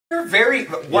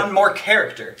character? One more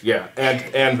character. Yeah,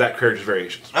 and that character's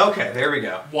variations. Okay, there we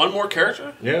go. One more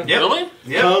character? Yeah. Yep. Really?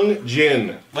 Yep. Kung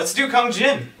Jin. Let's do Kung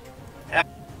Jin.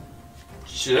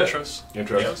 Intros.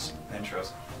 Intros.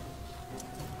 Intros.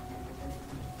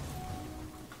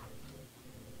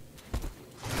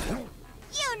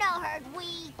 You know her,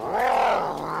 Wee.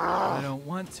 I don't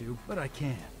want to, but I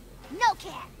can. No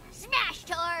can. Smashed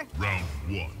her. Round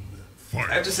 1. Fight.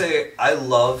 I have to say, I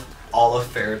love all of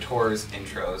Ferrator's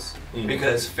intros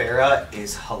because Farah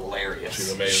is hilarious.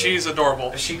 She's amazing. She's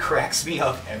adorable. She cracks me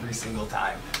up every single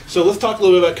time. So let's talk a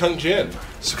little bit about Kung Jin.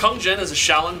 So Kung Jin is a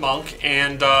Shaolin monk,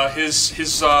 and his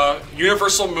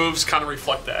universal moves kind of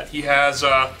reflect that. He has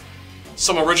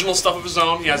some original stuff of his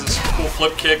own. He has this cool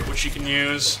flip kick, which you can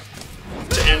use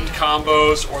to end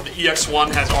combos, or the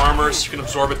EX1 has armor, so you can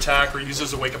absorb attack or use it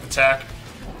as a wake-up attack.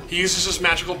 He uses his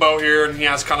magical bow here, and he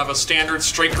has kind of a standard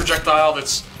straight projectile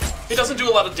that's... It doesn't do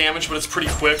a lot of damage, but it's pretty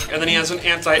quick. And then he has an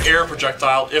anti-air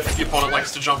projectile if the opponent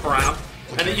likes to jump around.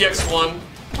 And the EX1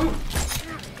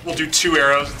 will do 2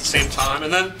 arrows at the same time.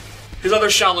 And then his other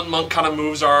Shaolin monk kind of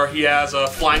moves are, he has a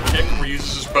flying kick where he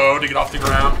uses his bow to get off the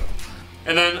ground.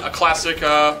 And then a classic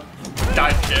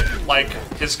dive kick like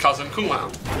his cousin Kung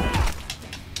Lao.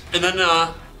 And then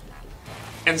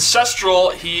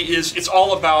Ancestral, it's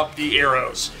all about the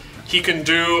arrows. He can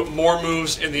do more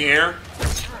moves in the air.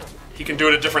 He can do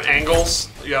it at different angles.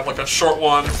 You have like a short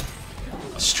one,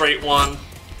 a straight one,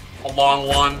 a long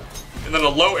one, and then a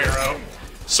low arrow.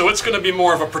 So it's going to be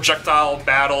more of a projectile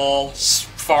battle,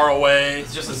 far away.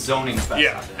 It's just a zoning fest.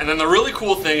 Yeah, and then the really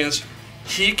cool thing is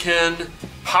he can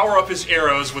power up his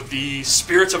arrows with the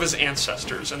spirits of his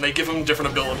ancestors, and they give him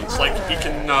different abilities. Like he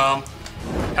can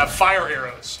have fire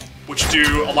arrows, which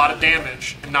do a lot of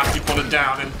damage and knock your opponent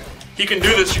down. And he can do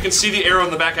this. You can see the arrow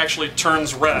in the back actually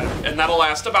turns red, and that'll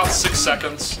last about 6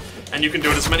 seconds. And you can do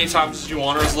it as many times as you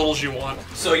want or as little as you want.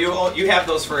 So you have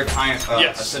those for a time,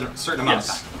 yes. a certain amount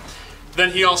of time. Then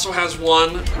he also has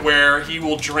one where he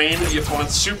will drain the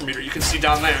opponent's super meter. You can see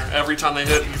down there, every time they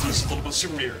hit, he loses a little bit of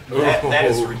super meter. That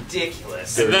is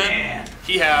ridiculous. And then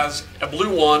he has a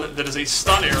blue one that is a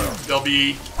stun arrow. They'll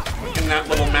be in that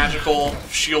little magical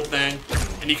shield thing,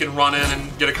 and you can run in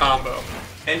and get a combo.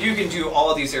 And you can do all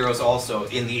of these arrows also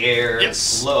in the air,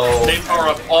 yes. low. They power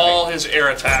up all his air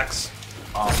attacks.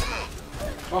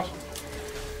 Awesome.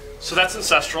 So that's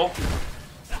Ancestral.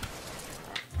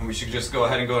 And we should just go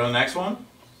ahead and go to the next one.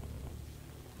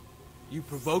 You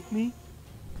provoke me?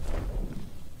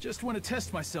 Just want to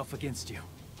test myself against you.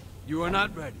 You are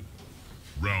not ready.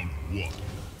 Round 1.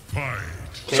 Fight.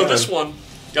 So this one,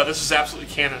 yeah, this is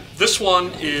absolutely canon. This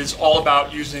one is all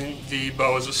about using the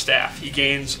bow as a staff. He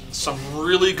gains some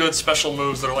really good special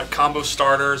moves that are like combo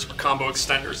starters or combo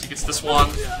extenders. He gets this one,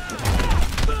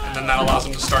 and then that allows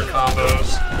him to start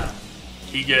combos.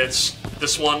 He gets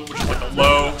this one, which is like a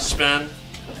low spin,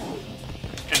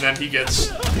 and then he gets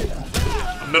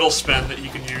a middle spin that he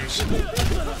can use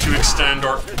to extend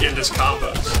or end his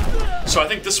combos. So I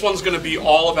think this one's going to be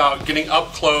all about getting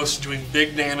up close, doing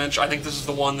big damage. I think this is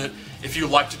the one that, if you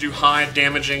like to do high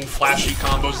damaging, flashy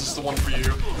combos, this is the one for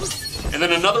you. And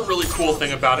then another really cool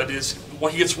thing about it is,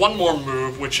 he gets one more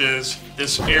move, which is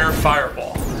this air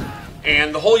fireball.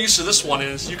 And the whole use of this one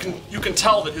is you can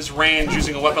tell that his range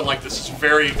using a weapon like this is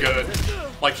very good.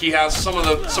 Like he has some of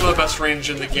the best range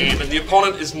in the game, and the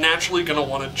opponent is naturally going to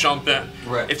want to jump in.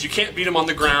 Right. If you can't beat him on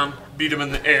the ground, beat him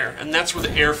in the air, and that's where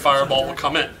the air fireball will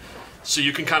come in. So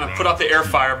you can kind of put out the air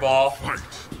fireball,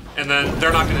 and then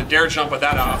they're not going to dare jump with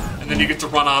that out, and then you get to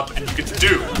run up and you get to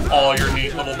do all your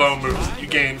neat little bow moves that you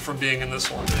gain from being in this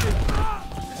one.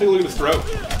 Take a look at his throat.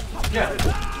 Yeah.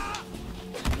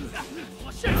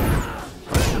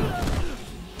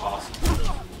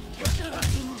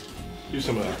 Do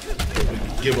some,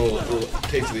 give a little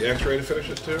taste of the X-ray to finish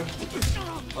it too.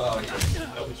 Oh, yeah.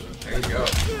 There you go.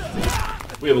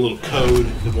 We have a little code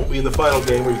that won't be in the final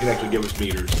game where you can actually give us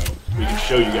meters, so we can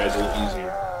show you guys a little easier.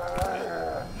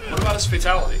 What about his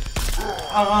fatality?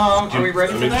 Are we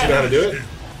ready for that? Do you know how to do it?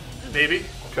 Maybe.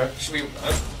 Okay.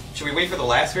 Should we wait for the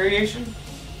last variation?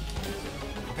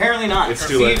 Apparently not. It's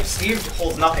too late. Steve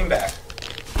holds nothing back.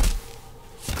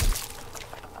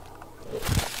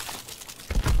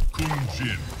 Kung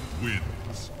Jin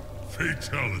wins.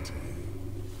 Fatality.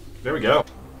 There we go.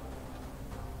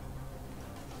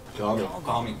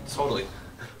 Call me. Totally.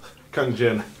 Kung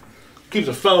Jin keeps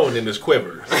a phone in his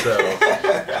quiver,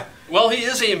 so. Well, he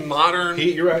is a modern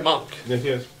You're right. monk. Yes, he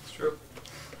is. It's true.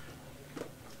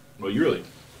 Well, you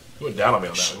went down on me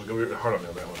on that one. You went hard on me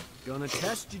on that one. Gonna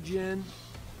test you, Jin.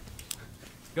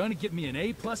 Gonna get me an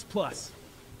A++.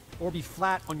 Or be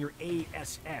flat on your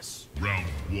ASS. Round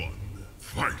 1.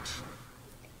 Fight.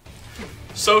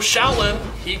 So Shaolin,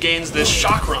 he gains this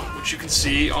chakram, which you can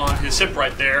see on his hip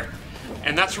right there.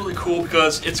 And that's really cool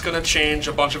because it's going to change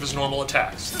a bunch of his normal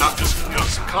attacks. Not just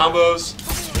some combos.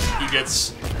 He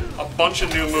gets a bunch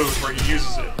of new moves where he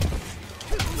uses it.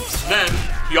 Then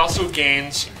he also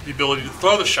gains the ability to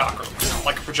throw the chakram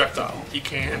like a projectile. He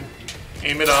can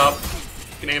aim it up,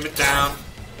 he can aim it down.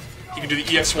 He can do the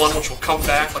EX1, which will come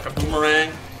back like a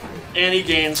boomerang. And he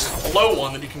gains a low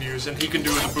one that he can use, and he can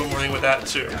do the boomerang with that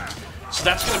too. So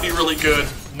that's going to be really good,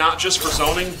 not just for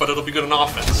zoning, but it'll be good in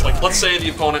offense. Like, let's say the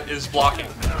opponent is blocking.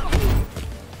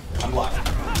 I'm blocking.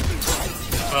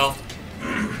 Well,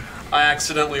 I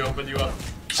accidentally opened you up.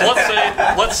 So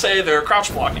let's say they're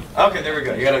crouch blocking. Okay, there we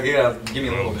go. You gotta give me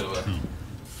a little bit of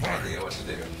a idea what to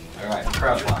do. All right,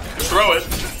 crouch block. You throw it,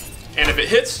 and if it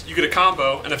hits, you get a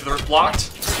combo. And if they're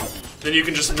blocked, then you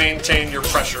can just maintain your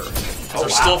pressure. They're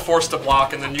still forced to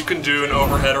block, and then you can do an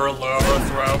overhead or a low or a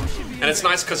throw. And it's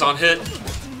nice because on hit,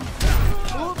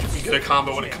 you get a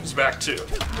combo when it comes back too.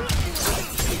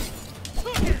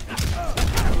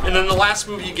 And then the last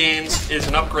move he gains is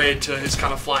an upgrade to his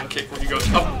kind of flying kick where he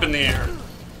goes up in the air.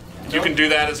 You can do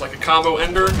that as like a combo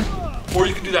ender, or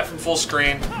you can do that from full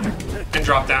screen and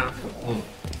drop down.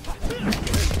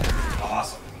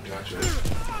 Awesome. Gotcha.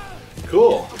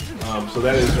 Cool. So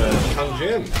that is Kung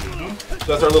Jin. So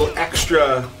that's our little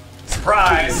extra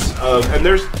Surprise! And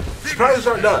there's surprises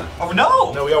aren't done. Oh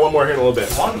no! No, we got one more here in a little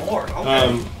bit. One more.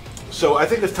 Okay. So I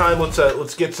think it's time.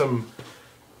 Let's get some.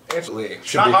 Absolutely.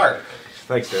 It's not hard.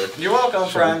 Thanks, Derek. You're welcome,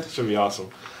 friend. Should be awesome.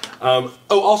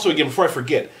 Also, again, before I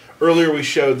forget, earlier we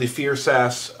showed the Fear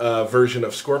Sass version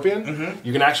of Scorpion.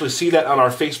 You can actually see that on our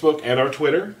Facebook and our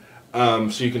Twitter,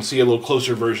 so you can see a little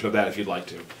closer version of that if you'd like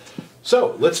to.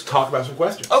 So, let's talk about some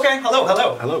questions. Okay, hello.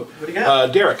 Hello. What do you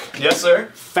got? Derek. Yes,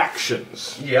 sir.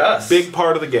 Factions. Yes. Big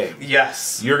part of the game.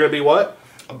 Yes. You're going to be what?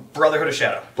 Brotherhood of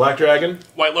Shadow. Black Dragon?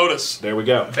 White Lotus. There we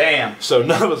go. Bam. So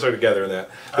none of us are together in that.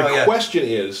 The question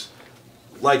is,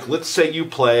 like, let's say you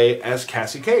play as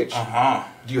Cassie Cage.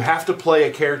 Do you have to play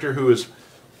a character who is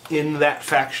in that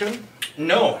faction?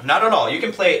 No, not at all. You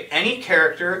can play any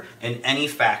character in any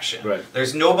faction. Right.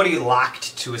 There's nobody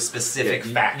locked to a specific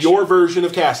faction. Your version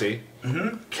of Cassie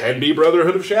can be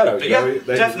Brotherhood of Shadow. You know,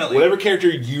 definitely. Whatever character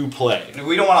you play.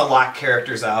 We don't want to lock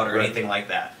characters out or anything like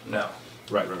that. No.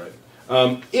 Right.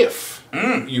 If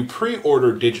you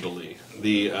pre-order digitally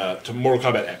to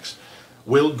Mortal Kombat X,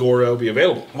 will Goro be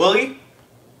available? Will he?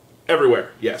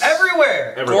 Everywhere, yes.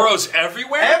 Everywhere. Goro's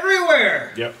everywhere?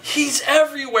 Everywhere. Yep. He's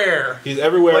everywhere. He's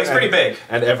everywhere. Well, he's pretty big.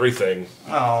 And everything.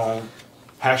 Oh.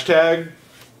 Hashtag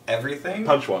everything?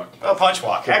 Punch Walk. Oh, Punch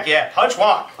Walk. Heck yeah, Punch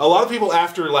Walk. A lot of people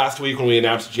after last week when we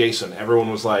announced Jason, everyone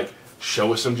was like,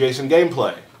 show us some Jason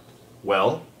gameplay.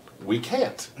 Well, we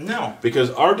can't. No.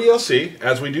 Because our DLC,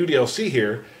 as we do DLC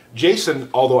here, Jason,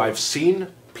 although I've seen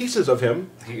pieces of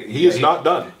him, he is not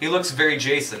done. He looks very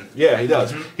Jason. Yeah, he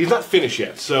does. He's not finished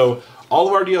yet. So all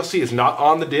of our DLC is not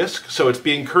on the disc, so it's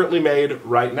being currently made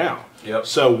right now. Yep.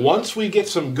 So once we get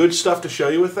some good stuff to show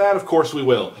you with that, of course we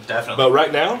will. Definitely. But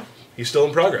right now, he's still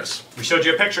in progress. We showed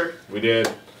you a picture. We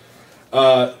did.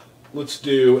 Let's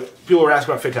do... People are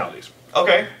asking about fatalities.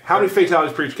 Okay. How many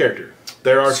fatalities per each character?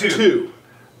 There are two.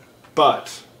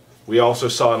 But we also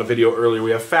saw in a video earlier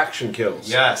we have faction kills.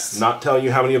 Yes. Not telling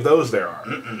you how many of those there are.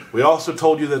 We also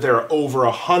told you that there are over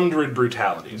 100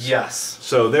 brutalities. Yes.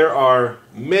 So there are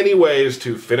many ways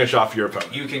to finish off your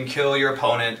opponent. You can kill your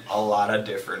opponent a lot of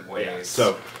different ways. Yeah.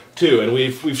 So, two. And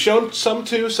we've shown some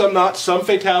two, some not. Some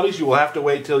fatalities you will have to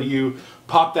wait till you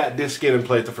pop that disc in and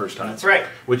play it the first time. That's right.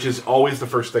 Which is always the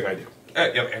first thing I do.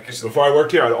 Before I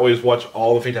worked here, I'd always watch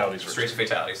all the fatalities first. Straight to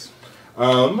fatalities.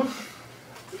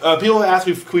 People have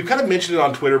asked, we've kind of mentioned it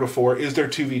on Twitter before, is there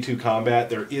 2v2 combat?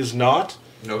 There is not.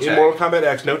 No in tag. Mortal Kombat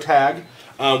X, no tag.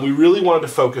 We really wanted to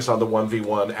focus on the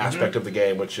 1v1 aspect of the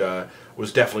game, which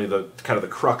was definitely the kind of the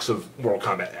crux of Mortal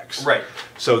Kombat X. Right.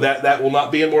 So that will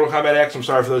not be in Mortal Kombat X. I'm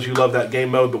sorry for those who love that game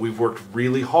mode, but we've worked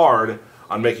really hard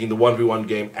on making the 1v1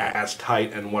 game as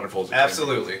tight and wonderful as it can be.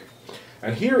 Absolutely.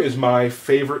 And here is my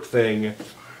favorite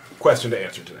question to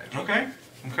answer today. Okay.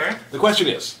 The question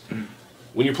is,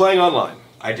 when you're playing online,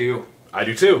 I do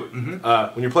too.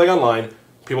 When you're playing online,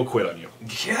 people quit on you.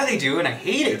 Yeah, they do, and I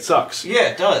hate it. It sucks. Yeah,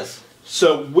 it does.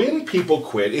 So when people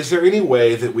quit, is there any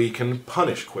way that we can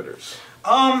punish quitters?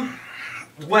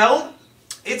 Well,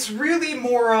 it's really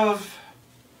more of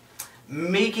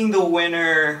making the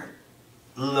winner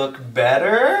look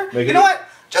better. You know what?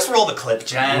 Just roll the clip,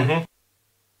 Jen.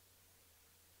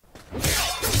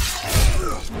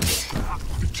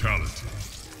 Fatality.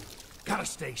 Gotta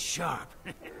stay sharp.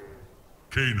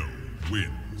 Kano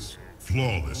wins.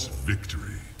 Flawless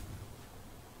victory.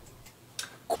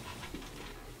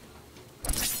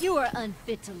 You are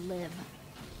unfit to live.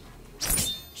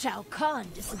 Shao Kahn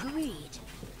disagreed.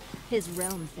 His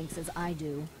realm thinks as I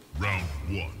do. Round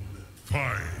 1.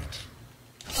 Fight.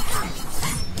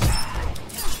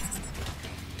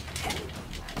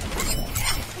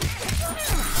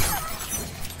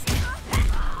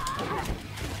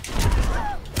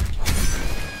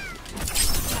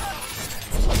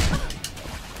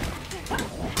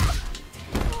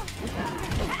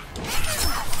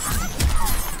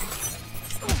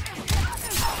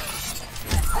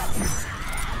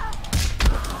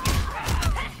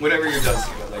 Whenever you're done,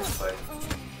 Steve, I'd like to play.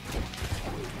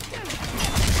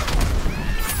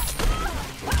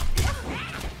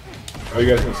 Are you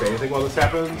guys going to say anything while this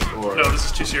happens? Or? No, this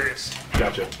is too serious.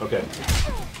 Gotcha. Okay.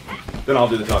 Then I'll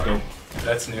do the talking.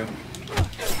 That's new.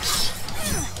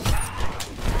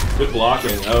 Good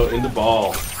blocking. Oh, in the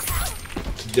ball.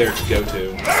 There to go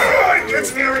to. Oh, it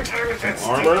gets me every time with that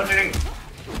Armor? thing.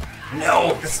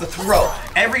 No, it's the throw.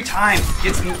 Every time it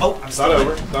gets me. Oh, I'm Not still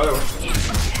over. Not over.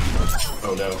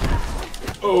 Oh no.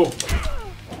 Oh.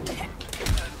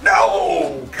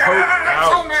 No! God, I'm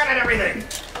so out. mad at everything.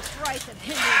 Price of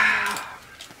hindering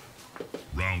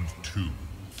me. Round 2.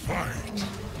 Fight.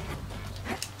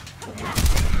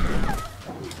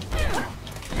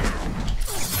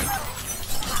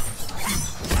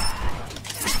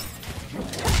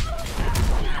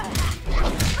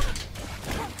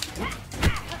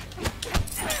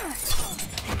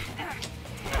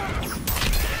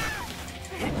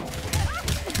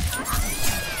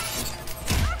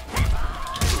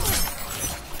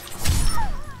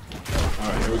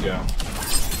 Alright, here we go.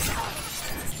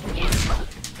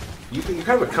 You're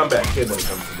kind of a comeback kid when it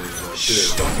comes to these ones, too.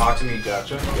 Shh, don't talk to me.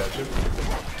 Gotcha, gotcha.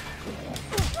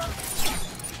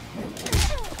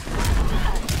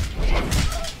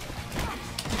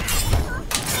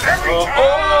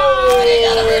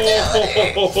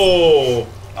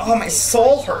 Oh, my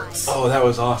soul hurts. Oh, that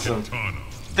was awesome.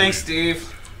 Thanks,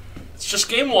 Steve. It's just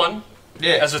game 1.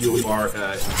 Yeah. As a You are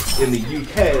in the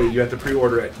UK. You have to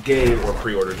pre-order at Game or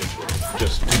pre-order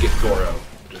just to get Goro.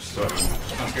 Just so.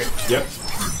 Sounds great. Yep.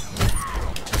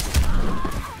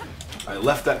 I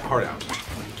left that part out.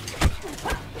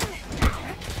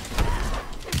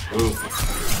 Ooh.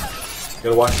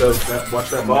 Gotta watch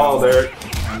that ball there.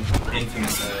 I'm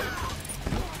infamous at it.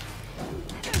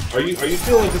 Are you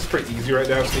feeling like this is pretty easy right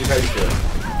now, Steve? How you feeling?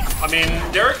 I mean,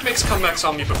 Derek makes comebacks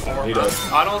on me before. He does.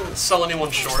 I don't sell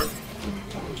anyone short.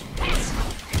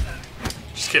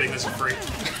 Just kidding, this is free.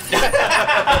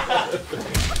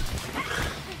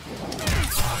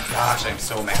 Gosh, I'm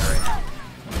so mad right now.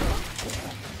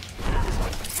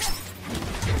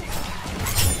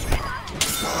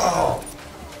 Oh,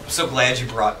 I'm so glad you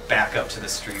brought back up to the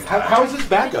stream. How is this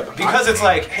backup? Because it's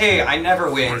like, hey, I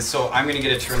never win, so I'm gonna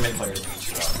get a tournament player to beat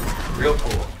you up. Real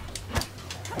cool.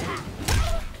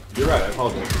 You're right. I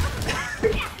apologize.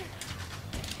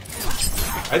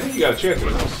 I think you got a chance at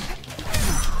this.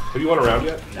 Have you won a round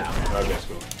yet? No. Okay, that's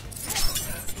cool.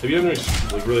 Have you done any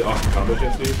like, really awesome combos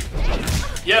yet, Steve?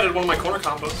 Yeah, I did one of my corner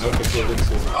combos. Okay, cool. Let's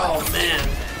see. Oh, man.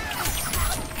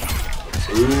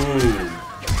 Ooh.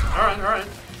 Alright, alright.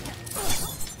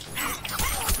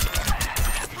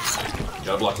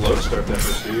 Gotta block low to start that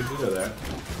for Steve. You know that.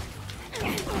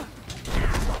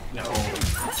 No.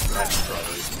 That's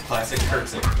probably classic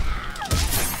curtsy.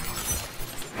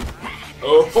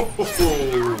 Oh,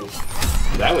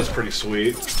 that was pretty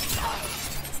sweet. I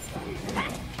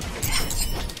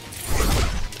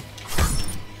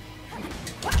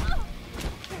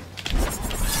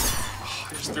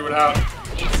just threw it out.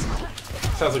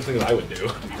 Sounds like something I would do.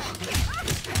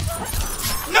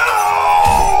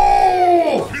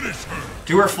 No!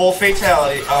 Do her full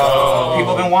fatality. Oh,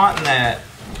 people have been wanting that.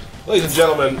 Ladies and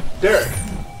gentlemen, Derek.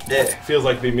 Yeah. Feels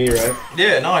like be me, right?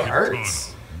 Yeah, no, it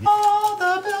hurts. All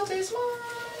the belt is mine.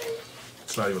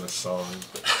 It's not even a song.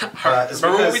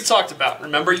 Remember what we talked about.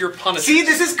 Remember your punishes. See,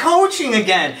 this is coaching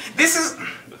again. This is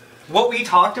what we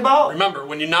talked about. Remember,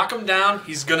 when you knock him down,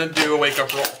 he's gonna do a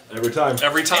wake-up roll. Every time.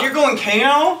 Every time. And you're going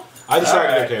Kano? I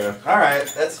decided to go Kano. Alright,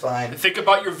 that's fine. And think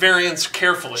about your variants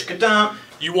carefully.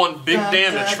 You want big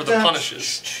damage for the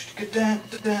punishes.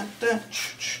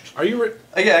 Are you?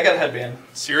 Yeah, I got a headband.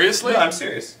 Seriously? No, I'm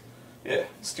serious. Yeah,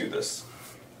 let's do this.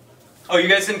 Oh, you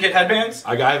guys didn't get headbands?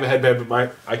 I have a headband,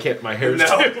 but I can't. My hair's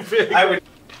too big. I would.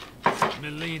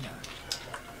 Mileena.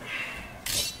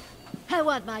 I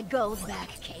want my gold back,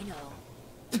 Kano.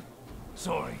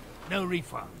 Sorry, no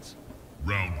refunds.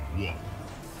 Round 1.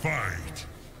 Fight.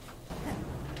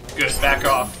 Good, back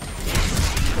off.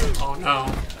 Oh no.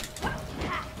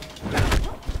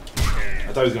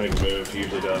 I thought he was going to make a move. He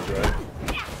usually does, right?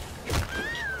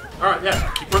 Alright,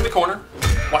 yeah. Keep her in the corner.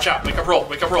 Watch out. Wake up roll.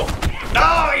 Wake up roll.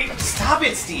 No! Stop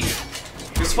it, Steve.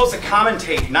 You're supposed to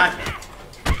commentate, not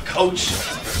coach.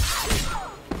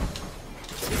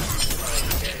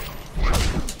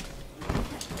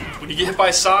 When you get hit by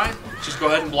a side, just go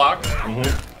ahead and block.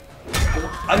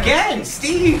 Again,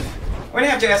 Steve! We're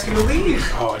gonna have to ask you to leave.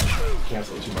 Oh, I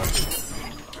canceled too much.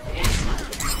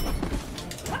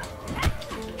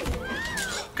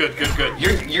 Good, good,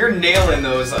 good. You're nailing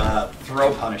those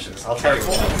throw punishes. I'll tell you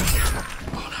what.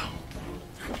 Oh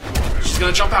no. She's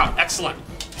gonna jump out. Excellent.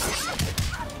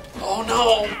 Oh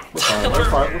no. We're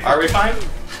fine. Are we fine?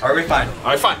 Are we fine?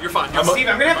 You're fine. You're fine. Steve,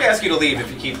 I'm gonna have to ask you to leave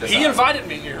if you keep this He up. invited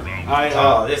me here.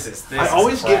 This is I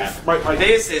always crap. get my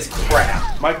This is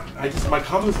crap. my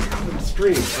combos come in the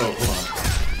stream. Oh, hold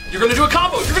on. You're gonna do a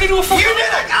combo. You're gonna do a full You combo.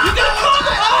 did a combo! You did a combo!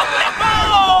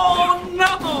 Oh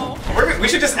no! We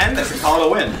should just end this and call it a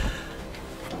win.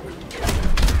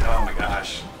 Oh my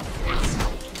gosh.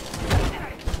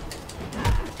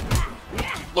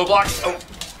 Low block. Oh.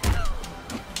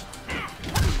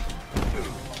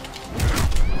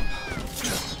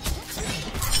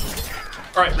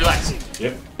 All right, relax.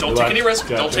 Yep. Don't take any risks.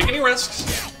 Don't take any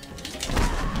risks.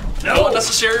 No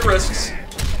unnecessary risks.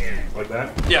 Like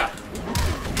that. Yeah.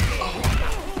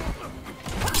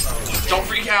 Don't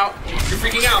freak out. You're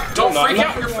freaking out. Don't freak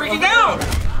out. You're freaking out.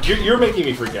 You're making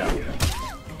me freak out.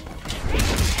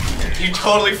 You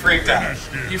totally freaked out.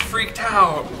 You freaked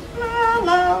out.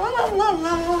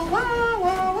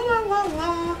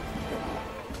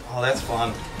 Oh, that's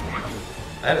fun.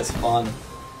 That is fun.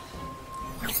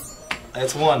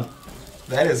 That's one.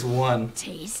 That is one.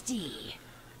 Tasty.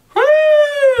 Woo!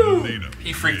 Mileena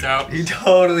He freaked out. You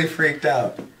totally freaked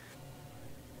out.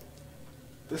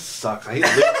 This sucks. I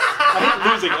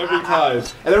hate losing every time.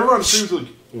 And everyone seems like,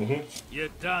 You're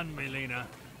done, Mileena.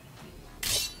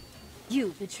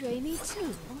 You betray me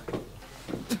too.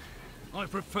 I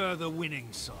prefer the winning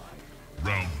side.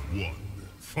 Round 1.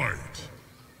 Fight.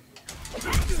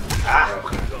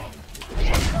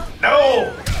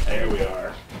 No! there we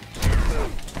are.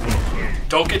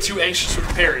 Don't get too anxious with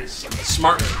parries.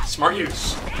 Smart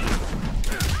use.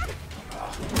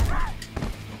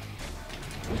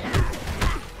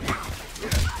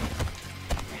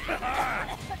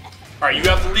 All right, you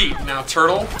have the lead now,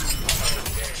 Turtle.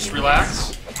 Just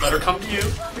relax. Let her come to you.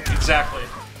 Exactly.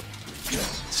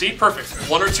 See, perfect.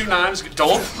 1 or 2 knives.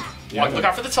 Don't look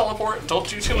out for the teleport. Don't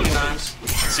do too many knives.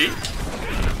 See?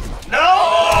 No!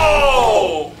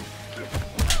 Oh!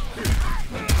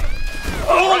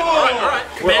 All right.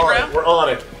 Command grab. We're on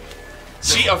it.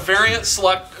 See, a variant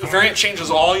change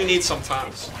is all you need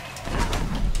sometimes.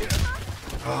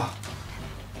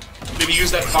 Maybe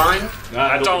use that vine.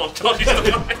 Nah, I Don't use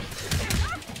the vine.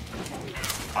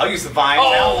 I'll use the vine.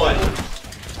 Oh. Now what?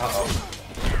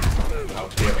 Oh,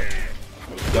 damn it.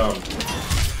 That was dumb.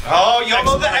 Oh,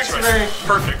 YOLO the That's X-ray. right.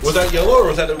 Perfect. Was that yellow or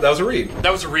was that was a read?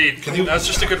 That was a read. you- That's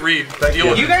just a good read. Thank Deal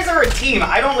you. with You it. guys are a team.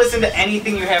 I don't listen to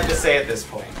anything you have to say at this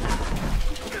point.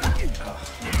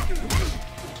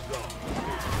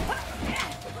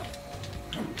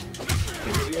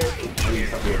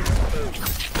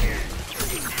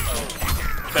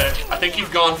 Okay, I think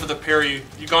you've gone for the parry.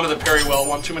 You've gone to the parry well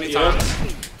one too many times.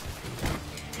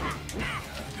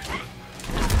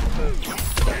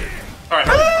 All right.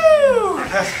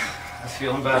 That's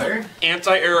feeling better.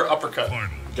 Anti-air uppercut. Final.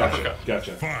 Gotcha.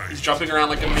 Fight. He's jumping around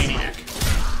like a maniac.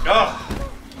 Oh.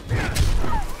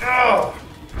 Oh.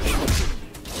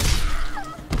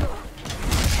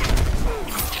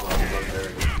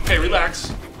 Okay,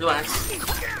 relax. Relax.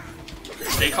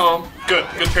 Stay calm. Good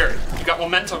parry. You got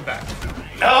momentum back.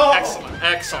 No.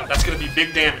 Excellent. That's going to be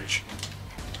big damage.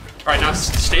 All right, now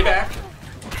stay back.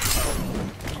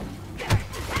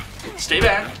 Stay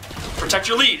back. Protect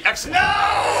your lead. Excellent. No.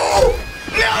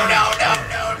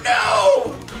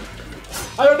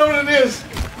 I don't know what it is.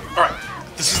 All right,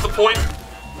 this is the point in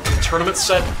the tournament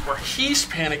set where he's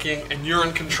panicking and you're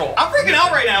in control. I'm freaking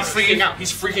out right now, He's freaking Steve. out.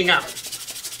 He's freaking out.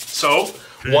 So,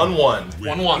 1-1.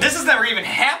 1-1. This has never even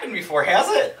happened before, has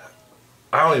it?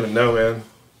 I don't even know, man.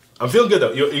 I'm feeling good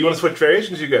though. You want to switch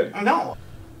variations? You good? No.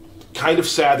 Kind of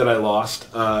sad that I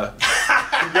lost.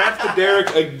 Congrats to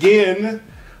Derek again.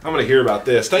 I'm gonna hear about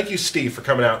this. Thank you, Steve, for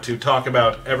coming out to talk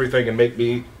about everything and make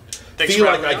me Thanks feel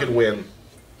for like having I me could win.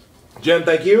 Jen,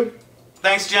 thank you.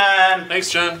 Thanks, John.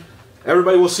 Thanks, Jen.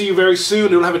 Everybody, we'll see you very soon. We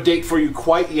don't have a date for you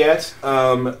quite yet,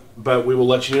 but we will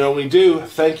let you know when we do.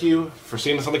 Thank you for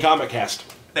seeing us on the Kombat Cast.